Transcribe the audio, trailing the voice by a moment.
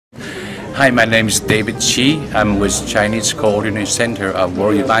Hi, my name is David Chi. I'm with Chinese Coordinating Center of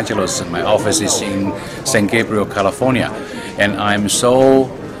World Evangelism. My office is in San Gabriel, California. And I'm so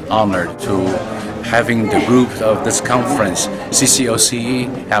honored to having the group of this conference,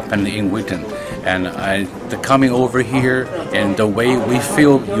 CCOCE, happen in Wheaton. And the coming over here and the way we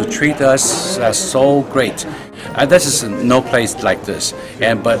feel you treat us is so great. This is no place like this.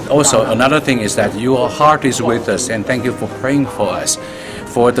 But also another thing is that your heart is with us, and thank you for praying for us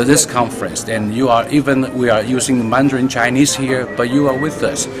for this conference. And we are using Mandarin Chinese here, but you are with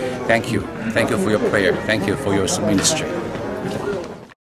us. Thank you. Thank you for your prayer. Thank you for your ministry.